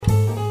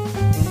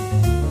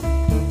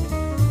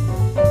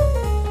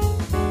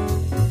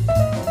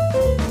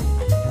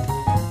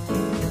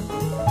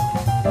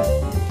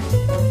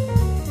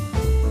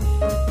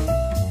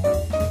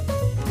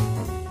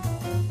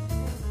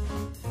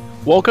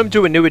Welcome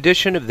to a new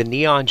edition of the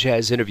Neon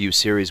Jazz interview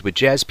series with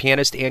jazz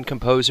pianist and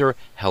composer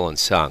Helen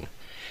Sung.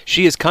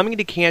 She is coming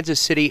to Kansas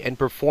City and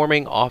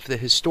performing off the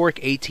historic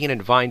 18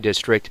 and Vine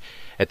District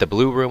at the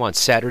Blue Room on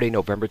Saturday,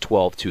 November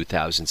 12,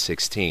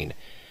 2016.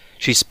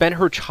 She spent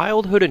her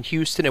childhood in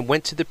Houston and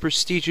went to the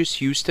prestigious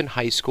Houston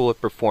High School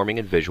of Performing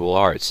and Visual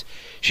Arts.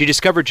 She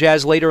discovered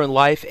jazz later in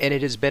life, and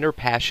it has been her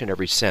passion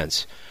ever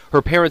since.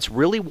 Her parents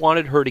really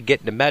wanted her to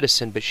get into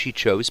medicine, but she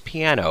chose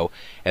piano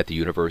at the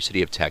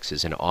University of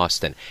Texas in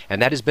Austin,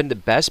 and that has been the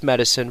best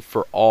medicine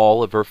for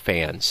all of her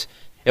fans,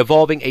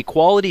 evolving a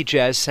quality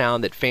jazz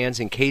sound that fans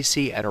in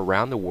KC and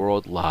around the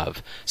world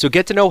love. So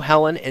get to know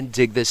Helen and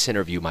dig this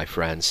interview, my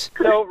friends.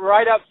 So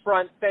right up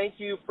front, thank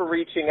you for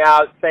reaching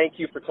out. Thank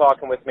you for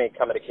talking with me and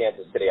coming to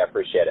Kansas City. I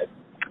appreciate it.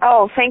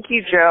 Oh, thank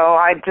you, Joe.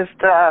 I just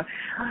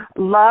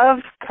love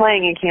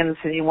playing in Kansas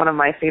City, one of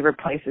my favorite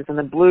places. And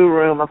the Blue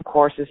Room, of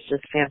course, is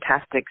just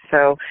fantastic.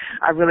 So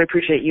I really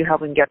appreciate you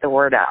helping get the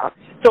word out.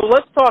 So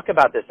let's talk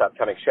about this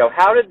upcoming show.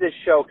 How did this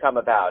show come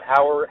about?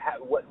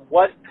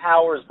 What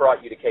powers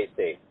brought you to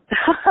KC?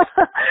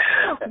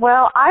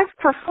 Well, I've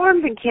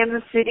performed in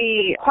Kansas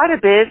City quite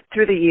a bit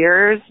through the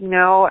years,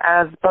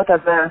 as both as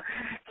a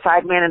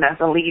sideman and as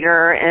a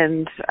leader.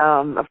 And,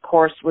 of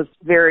course, was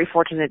very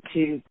fortunate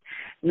to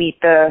meet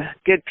the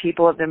good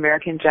people of the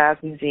American Jazz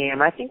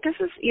Museum. I think this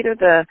is either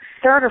the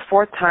third or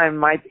fourth time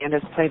my band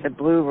has played the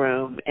Blue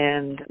Room,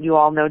 and you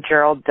all know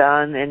Gerald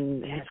Dunn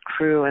and his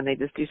crew, and they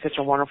just do such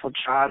a wonderful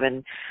job.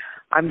 And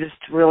I'm just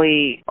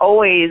really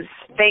always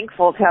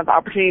thankful to have the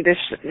opportunity to,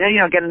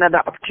 get another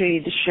opportunity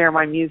to share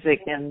my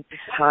music. And this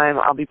time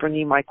I'll be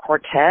bringing my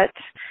quartet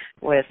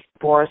with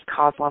Boris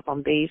Kozlov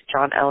on bass,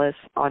 John Ellis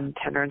on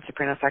tenor and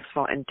soprano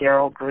saxophone, and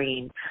Daryl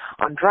Green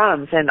on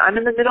drums. And I'm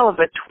in the middle of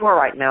a tour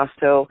right now,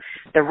 so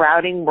the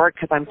routing worked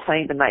because I'm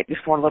playing the night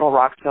before in Little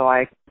Rock. So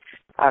I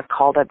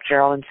called up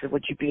Gerald and said,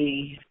 would you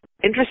be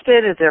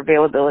interested? Is there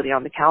availability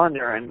on the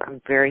calendar? And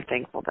I'm very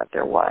thankful that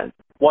there was.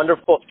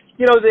 Wonderful.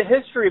 The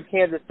history of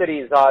Kansas City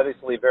is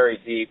obviously very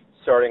deep,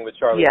 starting with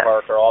Charlie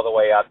Parker all the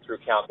way up through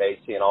Count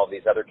Basie and all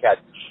these other cats.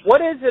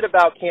 What is it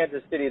about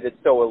Kansas City that's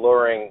so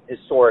alluring,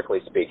 historically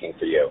speaking,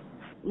 for you?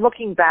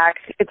 Looking back,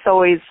 it's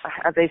always,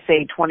 as they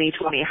say,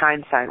 20/20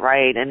 hindsight,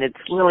 right? And it's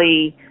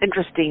really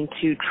interesting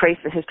to trace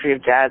the history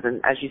of jazz. And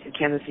as you said,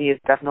 Kansas City is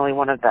definitely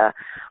one of the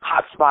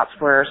hot spots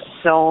where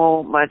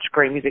so much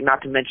great music,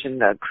 not to mention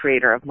the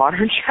creator of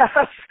modern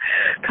jazz,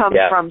 comes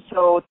from.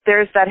 So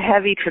there's that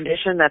heavy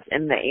tradition that's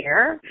in the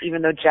air.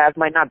 Even though jazz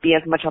might not be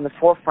as much on the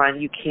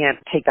forefront, you can't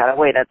take that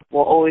away. That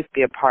will always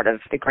be a part of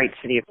the great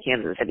city of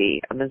Kansas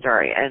City,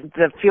 Missouri. And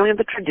the feeling of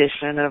the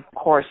tradition, and of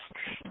course,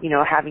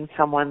 having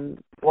someone,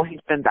 well, he's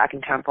been back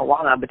in town for a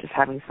while now, but just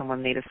having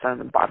someone native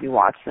son, Bobby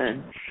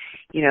Watson,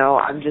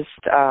 I'm just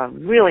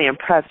really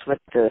impressed with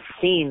the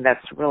scene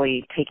that's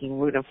really taking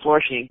root and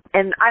flourishing.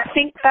 And I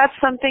think that's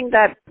something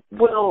that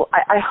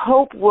I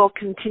hope will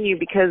continue,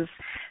 because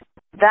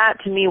that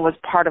to me was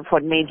part of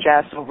what made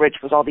jazz so rich,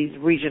 was all these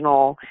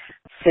regional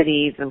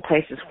cities and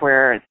places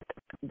where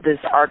this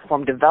art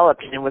form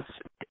developed, and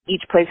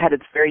each place had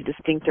its very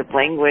distinctive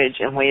language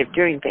and way of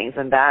doing things,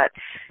 and that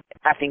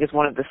I think is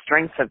one of the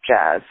strengths of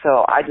jazz.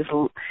 So I just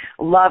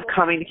love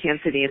coming to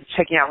Kansas City and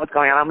checking out what's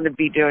going on. I'm going to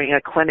be doing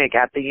a clinic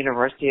at the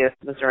University of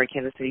Missouri,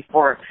 Kansas City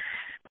for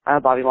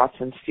Bobby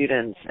Watson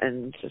students,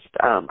 and just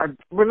I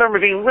remember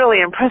being really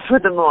impressed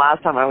with them the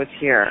last time I was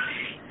here,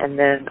 and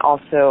then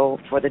also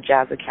for the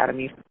Jazz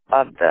Academy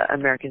of the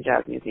American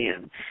Jazz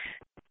Museum.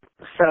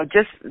 So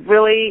just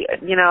really,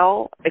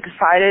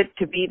 excited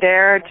to be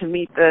there, to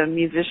meet the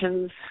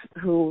musicians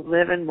who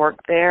live and work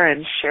there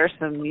and share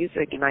some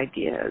music and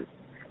ideas.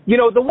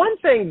 The one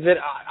thing that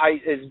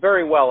is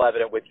very well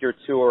evident with your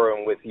tour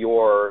and with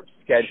your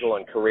schedule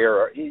and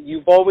career,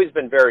 you've always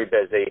been very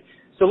busy.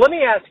 So let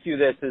me ask you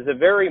this, as a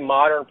very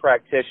modern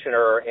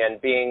practitioner and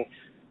being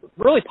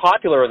really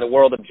popular in the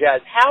world of jazz,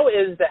 how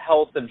is the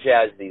health of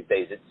jazz these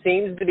days? It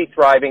seems to be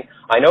thriving.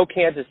 I know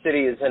Kansas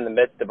City is in the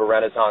midst of a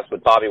renaissance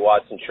with Bobby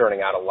Watson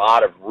churning out a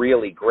lot of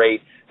really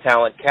great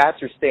talent.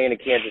 Cats are staying in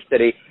Kansas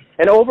City.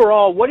 And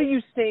overall, what are you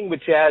seeing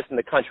with jazz in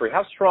the country?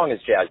 How strong is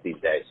jazz these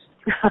days?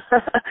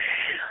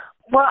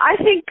 Well, I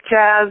think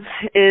jazz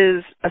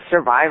is a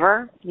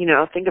survivor.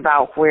 Think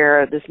about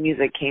where this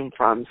music came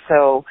from.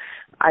 So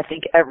I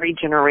think every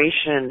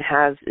generation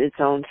has its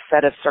own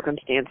set of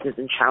circumstances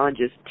and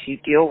challenges to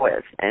deal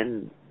with,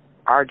 and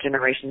our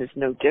generation is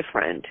no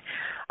different.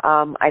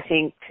 I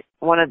think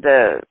one of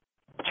the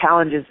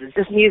challenges is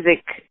this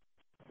music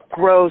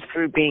grows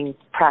through being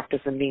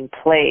practiced and being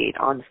played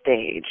on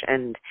stage,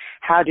 and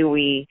how do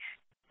we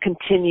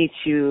continue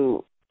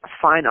to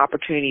find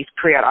opportunities,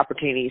 create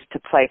opportunities to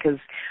play? Because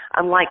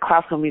unlike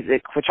classical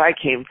music, which I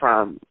came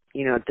from,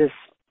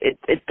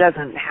 it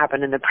doesn't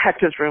happen in the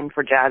practice room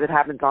for jazz. It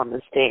happens on the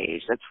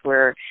stage. That's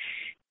where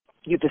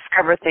you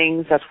discover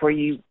things. That's where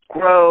you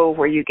grow,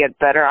 where you get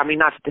better. I mean,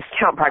 not to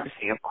discount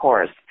practicing, of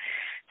course.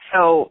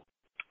 So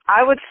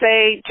I would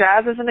say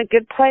jazz is in a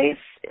good place.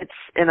 It's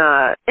in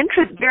a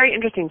very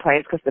interesting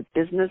place because the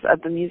business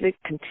of the music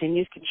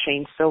continues to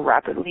change so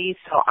rapidly.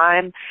 So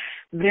I'm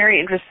very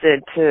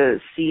interested to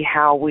see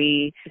how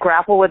we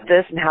grapple with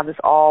this and how this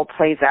all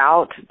plays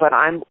out. But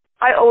I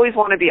always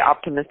want to be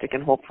optimistic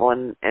and hopeful.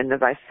 And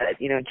as I said,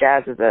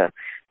 jazz is a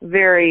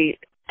very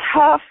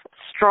tough,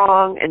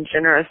 strong, and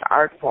generous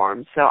art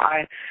form. So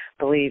I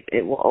believe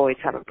it will always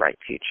have a bright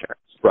future.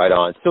 Right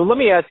on. So let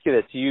me ask you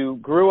this. You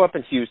grew up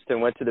in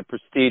Houston, went to the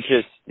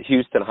prestigious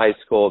Houston High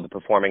School of the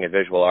Performing and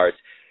Visual Arts.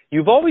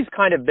 You've always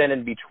kind of been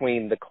in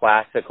between the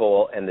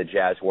classical and the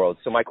jazz world.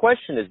 So my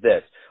question is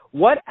this.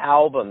 What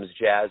albums,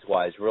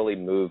 jazz-wise, really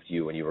moved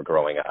you when you were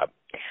growing up?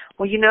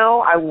 Well,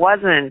 I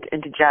wasn't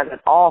into jazz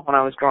at all when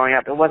I was growing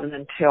up. It wasn't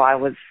until I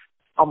was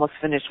almost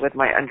finished with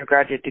my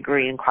undergraduate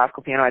degree in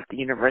classical piano at the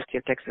University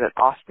of Texas at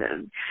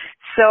Austin.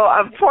 So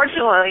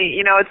unfortunately,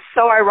 it's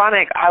so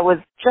ironic. I was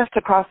just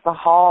across the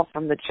hall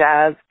from the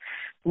jazz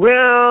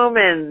room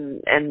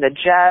and the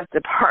jazz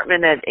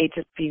department at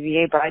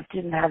HSPVA, but I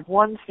didn't have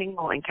one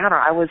single encounter.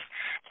 I was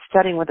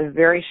studying with a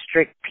very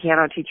strict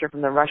piano teacher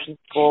from the Russian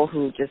school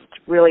who just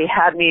really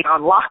had me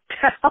on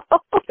lockdown.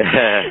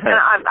 And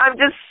I'm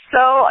just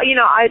so,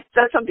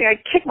 that's something I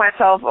kick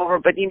myself over,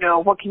 but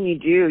what can you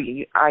do?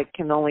 I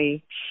can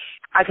only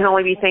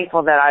be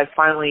thankful that I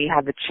finally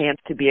had the chance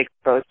to be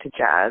exposed to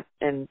jazz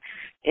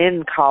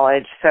in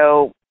college.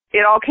 So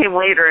it all came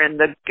later, and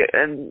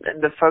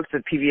the folks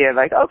at PVA are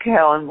like, okay,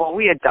 Helen, well,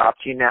 we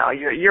adopt you now.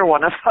 You're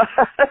one of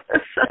us.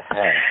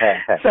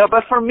 So,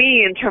 but for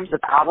me, in terms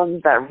of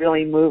albums that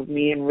really moved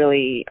me and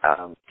really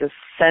just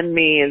send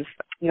me is,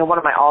 one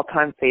of my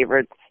all-time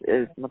favorites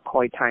is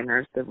McCoy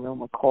Tyner's The Real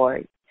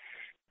McCoy.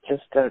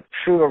 Just a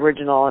true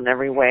original in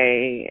every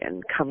way,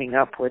 and coming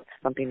up with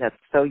something that's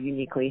so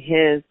uniquely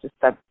his. Just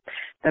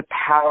the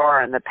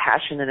power and the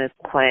passion in his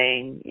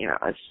playing.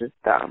 It's just.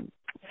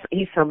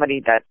 He's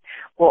somebody that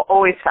will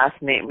always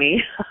fascinate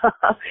me.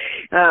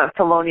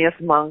 Thelonious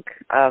Monk,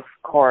 of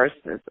course,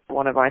 is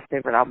one of my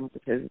favorite albums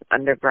of his,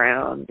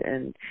 Underground,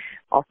 and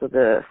also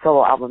the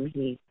solo album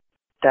he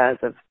does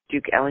of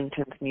Duke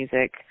Ellington's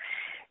music.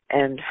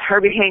 And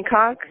Herbie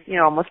Hancock,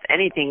 almost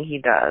anything he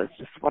does,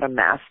 just what a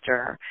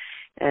master.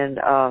 And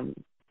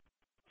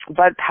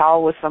Bud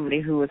Powell was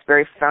somebody who was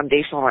very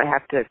foundational. I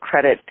have to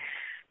credit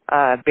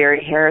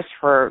Barry Harris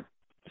for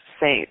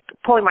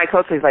pulling my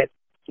coattails, like,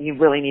 you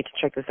really need to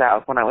check this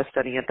out, when I was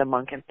studying at the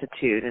Monk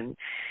Institute. And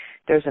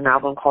there's an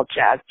album called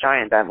Jazz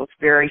Giant that was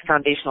very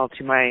foundational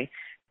to my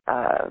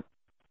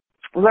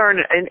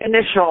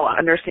initial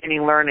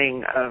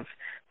learning of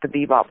the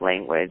bebop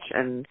language.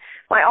 And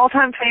my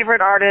all-time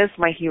favorite artist,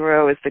 my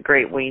hero, is the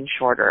great Wayne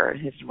Shorter.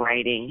 His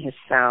writing, his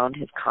sound,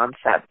 his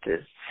concept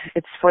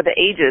it's for the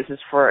ages.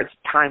 It's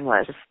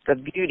timeless. The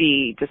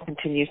beauty just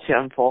continues to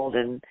unfold,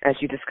 and as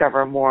you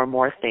discover more and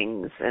more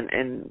things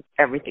in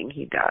everything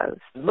he does.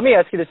 Let me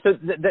ask you this. So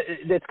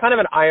it's kind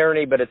of an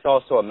irony, but it's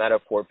also a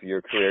metaphor for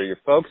your career. Your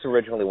folks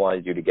originally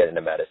wanted you to get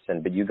into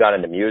medicine, but you got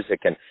into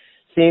music, and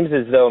seems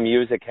as though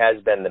music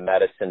has been the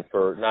medicine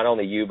for not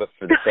only you, but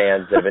for the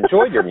fans that have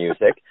enjoyed your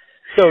music,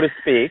 so to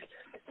speak.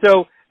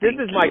 So this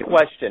is my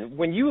question.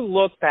 When you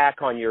look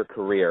back on your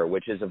career,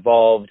 which has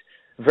evolved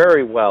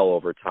very well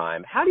over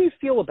time, how do you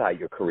feel about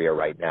your career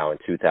right now in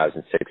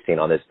 2016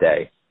 on this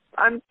day?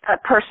 I'm a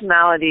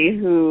personality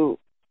who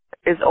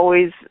is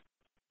always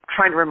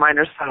trying to remind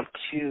herself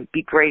to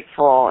be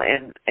grateful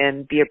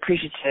and be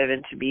appreciative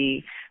and to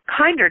be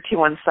kinder to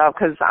oneself,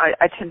 because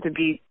I tend to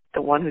be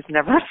the one who's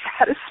never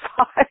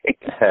satisfied.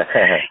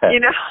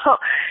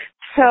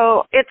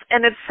 So it's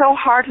so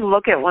hard to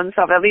look at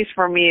oneself, at least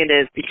for me it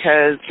is,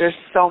 because there's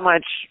so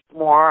much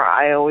more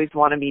I always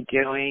want to be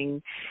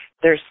doing.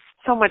 There's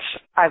so much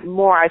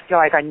more I feel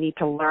like I need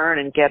to learn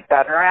and get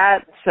better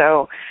at.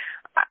 So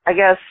I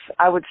guess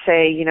I would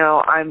say,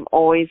 I'm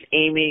always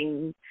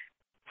aiming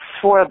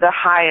for the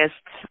highest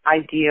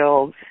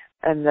ideals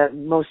and the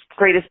most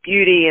greatest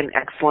beauty and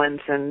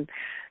excellence. And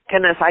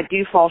goodness, I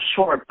do fall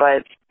short,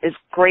 but it's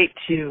great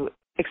to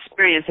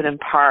experience it in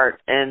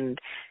part and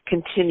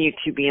continue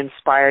to be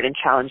inspired and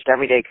challenged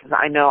every day, because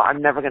I know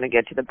I'm never going to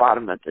get to the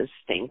bottom of this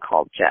thing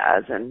called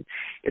jazz, and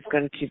it's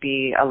going to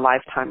be a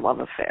lifetime love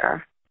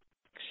affair.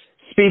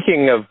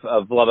 Speaking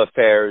of love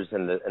affairs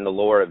and the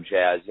lore of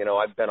jazz,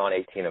 I've been on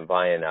 18 and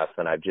Vine enough,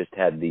 and I've just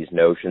had these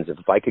notions of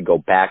if I could go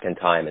back in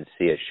time and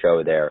see a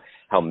show there,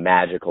 how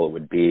magical it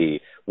would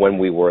be when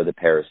we were the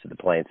Paris of the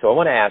Plains. So I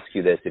want to ask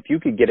you this. If you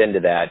could get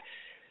into that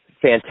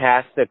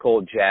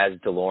fantastical jazz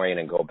DeLorean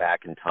and go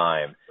back in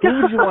time,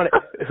 who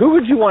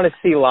would you want to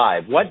see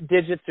live? What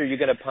digits are you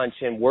going to punch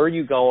in? Where are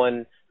you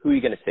going? Who are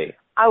you going to see?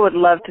 I would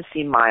love to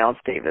see Miles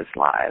Davis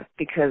live,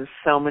 because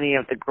so many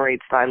of the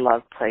greats I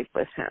love played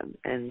with him,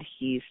 and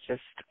he's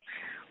just,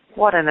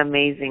 what an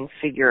amazing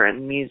figure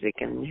in music,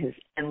 and his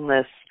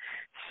endless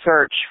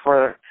search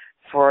for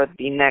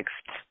the next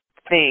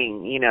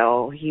thing.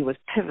 He was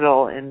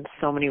pivotal in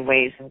so many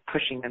ways in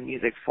pushing the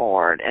music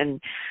forward. And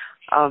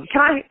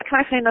Can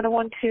I say another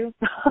one too?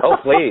 Oh,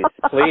 please,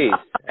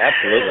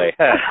 absolutely.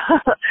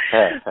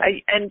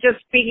 And just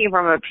speaking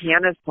from a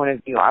pianist point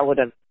of view, I would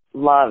have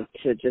loved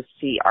to just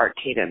see Art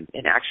Tatum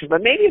in action,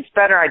 but maybe it's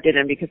better I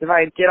didn't, because if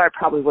I did, I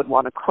probably would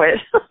want to quit.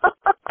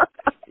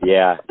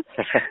 Yeah,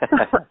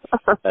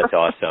 that's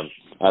awesome.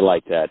 I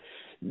like that.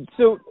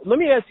 So let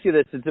me ask you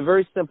this. It's a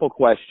very simple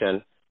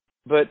question,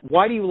 but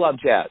why do you love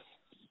jazz?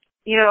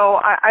 You know,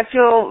 I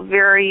feel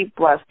very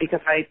blessed because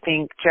I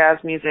think jazz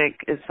music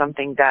is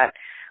something that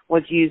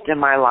was used in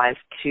my life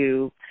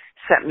to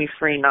set me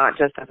free, not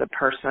just as a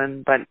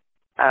person, but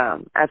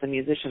as a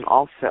musician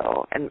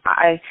also. And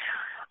I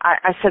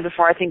said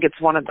before, I think it's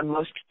one of the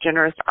most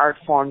generous art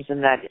forms in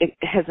that it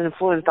has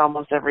influenced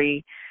almost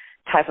every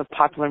type of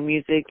popular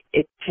music.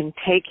 It can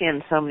take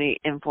in so many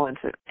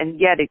influences, and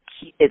yet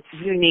it's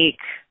unique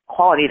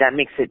quality that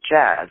makes it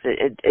jazz.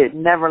 It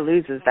never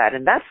loses that,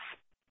 and that's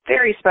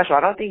very special.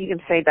 I don't think you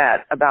can say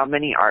that about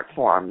many art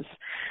forms,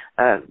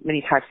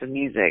 many types of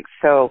music.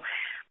 So,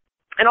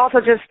 and also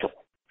just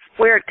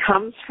where it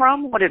comes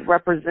from, what it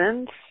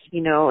represents.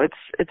 You know,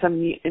 it's a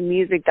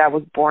music that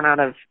was born out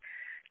of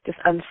just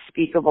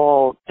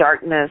unspeakable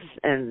darkness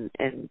and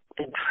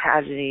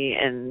tragedy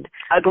and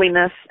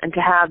ugliness, and to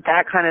have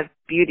that kind of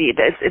beauty,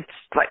 it's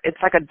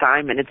like a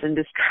diamond. It's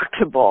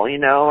indestructible, you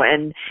know,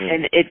 and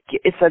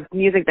it's a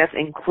music that's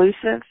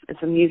inclusive.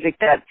 It's a music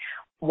that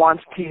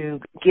wants to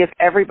give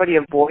everybody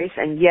a voice,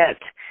 and yet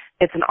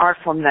it's an art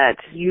form that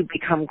you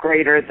become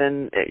greater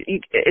than.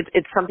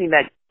 It's something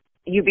that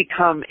you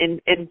become in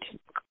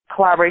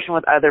collaboration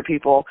with other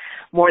people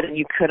more than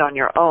you could on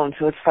your own.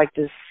 So it's like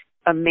this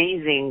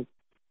amazing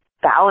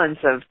balance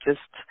of just,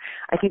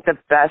 I think, the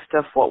best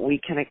of what we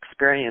can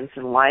experience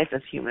in life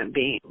as human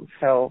beings.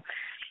 So,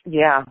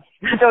 yeah,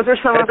 those are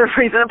some of the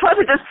reasons. Plus,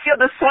 I just feel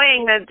the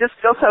swing that just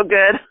feels so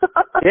good.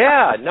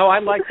 Yeah, no, I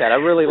like that. I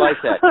really like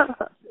that.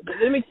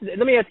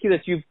 Let me ask you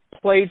this. You've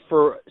played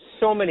for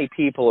so many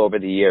people over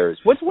the years.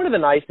 What's one of the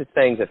nicest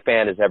things a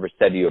fan has ever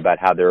said to you about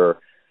how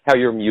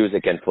your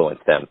music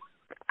influenced them?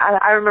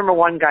 I remember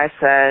one guy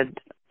said,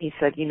 he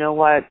said, you know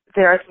what,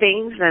 there are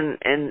things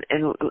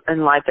in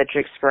life that you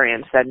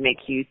experience that make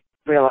you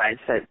realize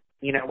that,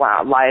 you know,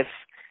 wow, life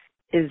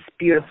is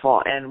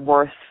beautiful and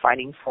worth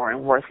fighting for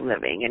and worth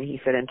living. And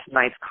he said, and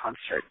tonight's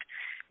concert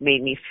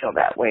made me feel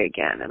that way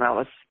again. And I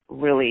was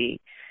really,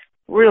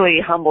 really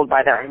humbled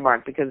by that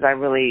remark, because I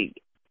really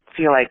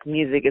feel like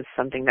music is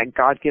something that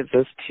God gives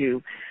us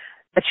to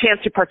a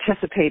chance to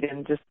participate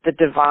in just the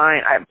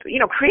divine.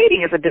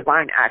 Creating is a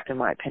divine act, in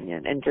my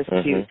opinion, and just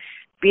to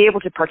be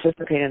able to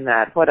participate in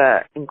that, what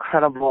a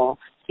incredible,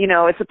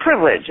 it's a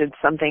privilege. It's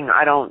something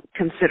I don't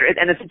consider it,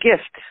 and it's a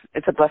gift.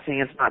 It's a blessing.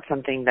 It's not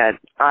something that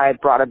I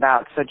brought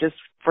about. So just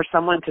for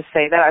someone to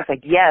say that, I was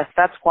like, yes,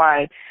 that's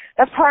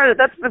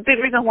the big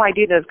reason why I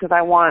do this, because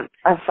I want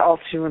us all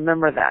to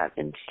remember that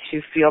and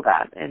to feel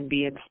that and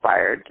be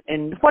inspired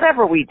in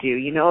whatever we do,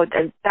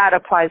 and that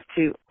applies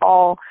to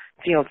all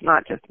fields,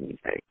 not just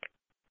music.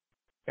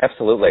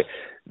 Absolutely.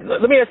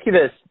 Let me ask you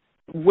this.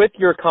 With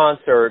your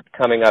concert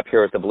coming up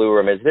here at the Blue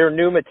Room, is there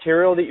new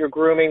material that you're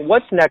grooming?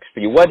 What's next for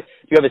you? Do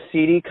you have a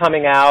CD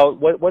coming out?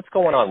 What's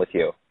going on with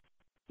you?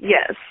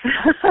 Yes.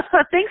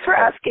 Thanks for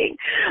asking.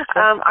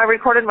 I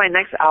recorded my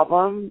next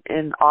album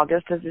in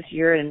August of this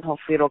year, and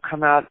hopefully it'll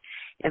come out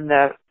in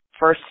the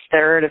first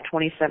third of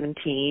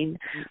 2017.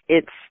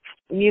 It's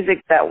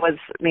music that was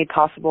made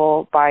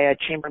possible by a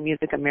Chamber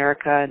Music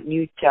America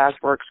New Jazz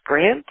Works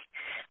grant.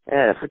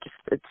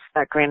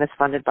 That grant is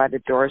funded by the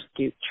Doris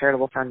Duke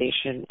Charitable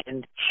Foundation,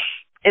 and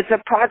it's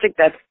a project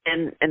that's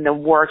in the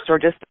works, or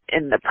just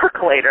in the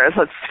percolators,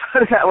 let's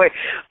put it that way,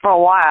 for a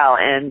while.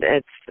 And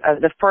it's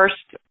the first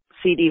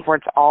CD where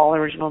it's all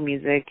original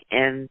music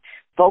and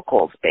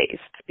vocals based,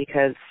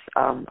 because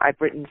I've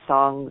written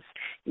songs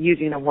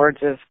using the words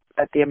of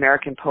the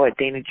American poet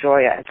Dana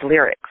Gioia as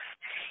lyrics,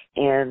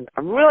 and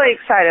I'm really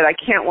excited. I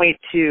can't wait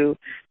to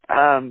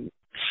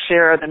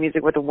share the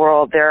music with the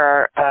world.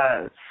 There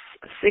are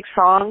 6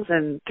 songs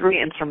and 3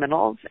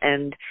 instrumentals,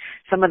 and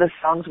some of the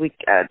songs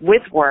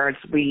with words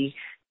we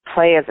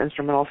play as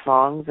instrumental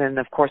songs, and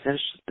of course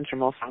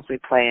instrumental songs we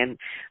play, and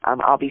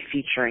I'll be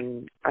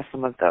featuring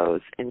some of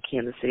those in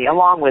Kansas City,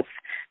 along with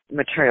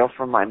material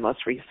from my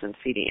most recent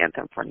CD,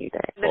 Anthem for a New Day.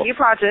 The new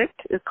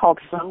project is called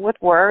Sung with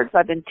Words.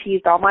 I've been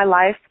teased all my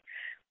life,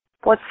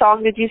 what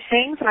song did you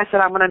sing? And I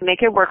said, I'm going to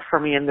make it work for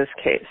me in this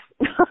case.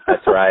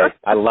 That's right.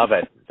 I love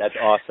it. That's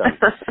awesome.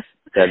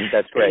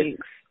 That's great.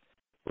 Thanks.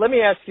 Let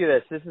me ask you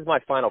this. This is my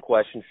final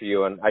question for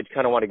you, and I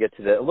kind of want to get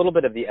to a little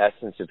bit of the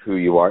essence of who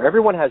you are.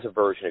 Everyone has a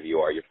version of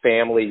you. Your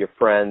family, your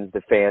friends,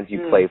 the fans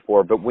you play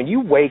for. But when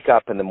you wake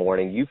up in the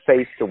morning, you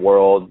face the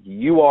world,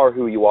 you are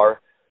who you are.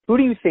 Who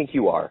do you think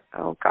you are?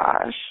 Oh,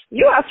 gosh.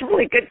 You asked a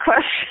really good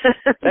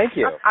question. Thank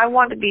you. I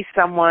want to be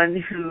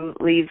someone who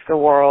leaves the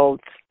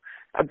world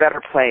a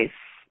better place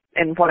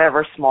in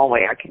whatever small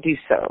way I can do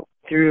so,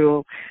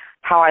 through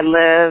how I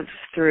live,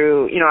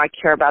 through, I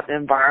care about the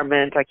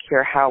environment. I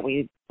care how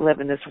we live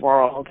in this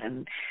world,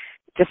 and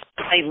just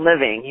plain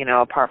living,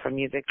 apart from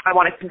music. I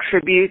want to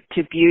contribute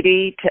to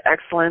beauty, to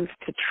excellence,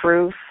 to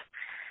truth,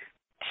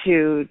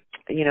 to,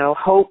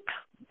 hope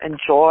and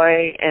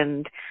joy.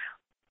 And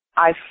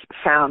I've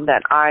found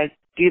that I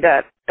do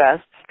that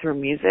best through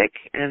music.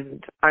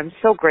 And I'm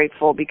so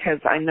grateful because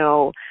I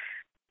know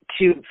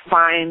to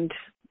find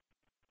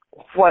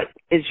what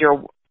is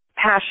your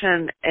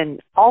passion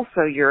and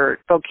also your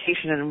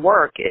vocation and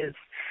work is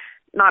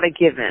not a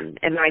given.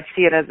 And I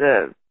see it as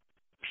a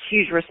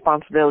huge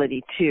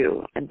responsibility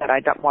too, and that I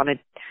don't want to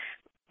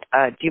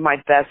do my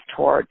best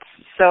towards.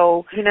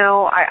 So,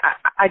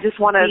 I just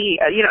want to be,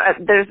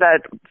 there's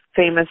that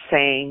famous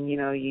saying,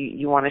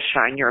 you want to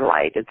shine your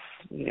light. It's,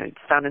 it's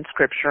found in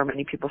scripture.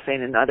 Many people say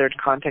it in other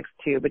contexts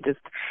too, but just,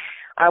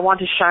 I want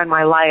to shine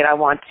my light. I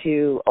want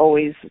to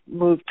always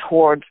move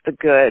towards the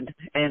good.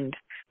 And,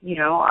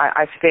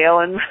 I fail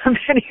in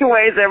many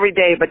ways every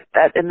day, but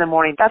that in the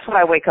morning, that's what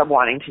I wake up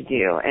wanting to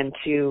do, and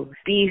to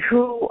be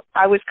who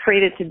I was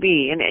created to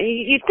be. And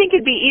you'd think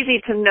it'd be easy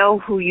to know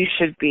who you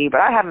should be,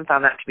 but I haven't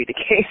found that to be the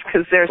case,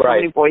 because there's so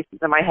many voices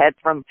in my head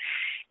from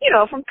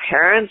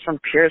parents, from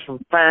peers,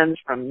 from friends,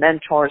 from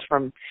mentors,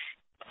 from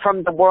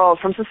the world,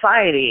 from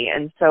society.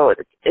 And so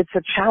it's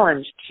a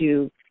challenge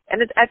I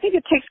think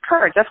it takes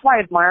courage. That's why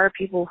I admire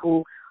people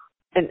who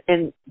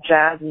in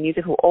jazz and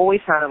music who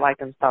always sounded like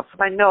themselves. So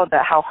I know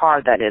that how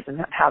hard that is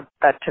and how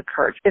that took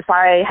courage. If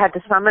I had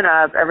to sum it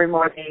up, every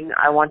morning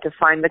I want to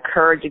find the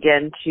courage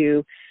again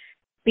to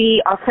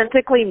be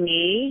authentically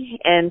me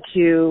and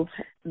to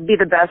be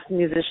the best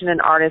musician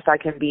and artist I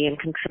can be and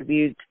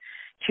contribute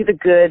to the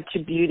good, to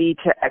beauty,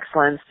 to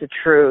excellence, to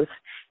truth,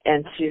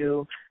 and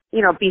to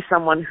be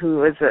someone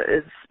who is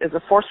a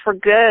force for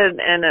good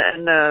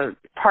and a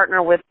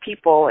partner with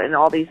people in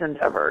all these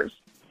endeavors.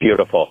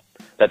 Beautiful.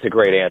 That's a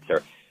great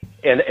answer.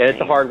 And it's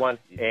a hard one,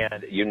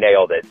 and you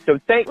nailed it. So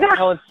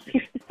Helen,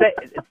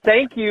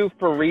 thank you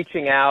for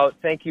reaching out.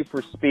 Thank you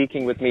for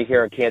speaking with me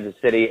here in Kansas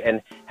City,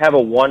 and have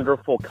a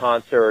wonderful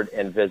concert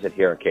and visit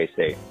here in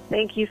KC.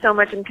 Thank you so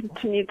much, and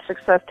continued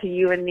success to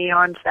you and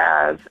Neon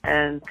Jazz,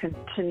 and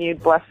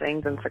continued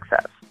blessings and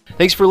success.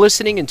 Thanks for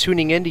listening and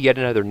tuning in to yet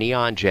another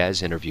Neon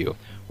Jazz interview,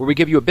 where we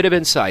give you a bit of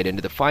insight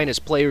into the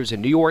finest players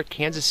in New York,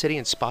 Kansas City,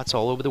 and spots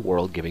all over the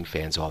world, giving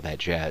fans all that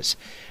jazz.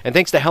 And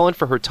thanks to Helen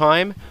for her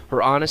time,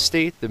 her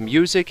honesty, the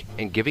music,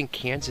 and giving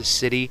Kansas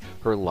City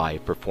her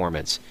live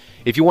performance.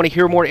 If you want to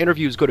hear more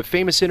interviews, go to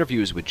Famous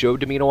Interviews with Joe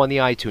Domino on the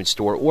iTunes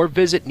Store, or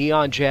visit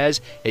Neon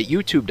Jazz at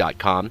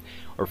youtube.com.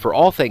 Or for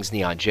all things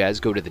Neon Jazz,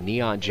 go to the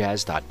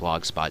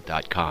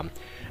neonjazz.blogspot.com.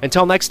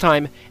 Until next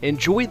time,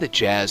 enjoy the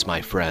jazz,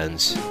 my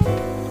friends.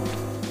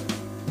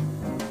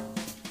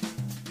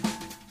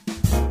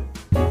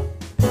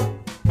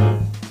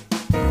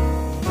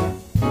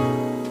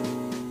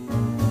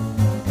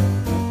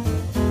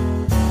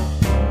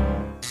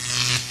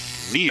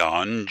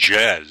 Neon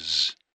Jazz.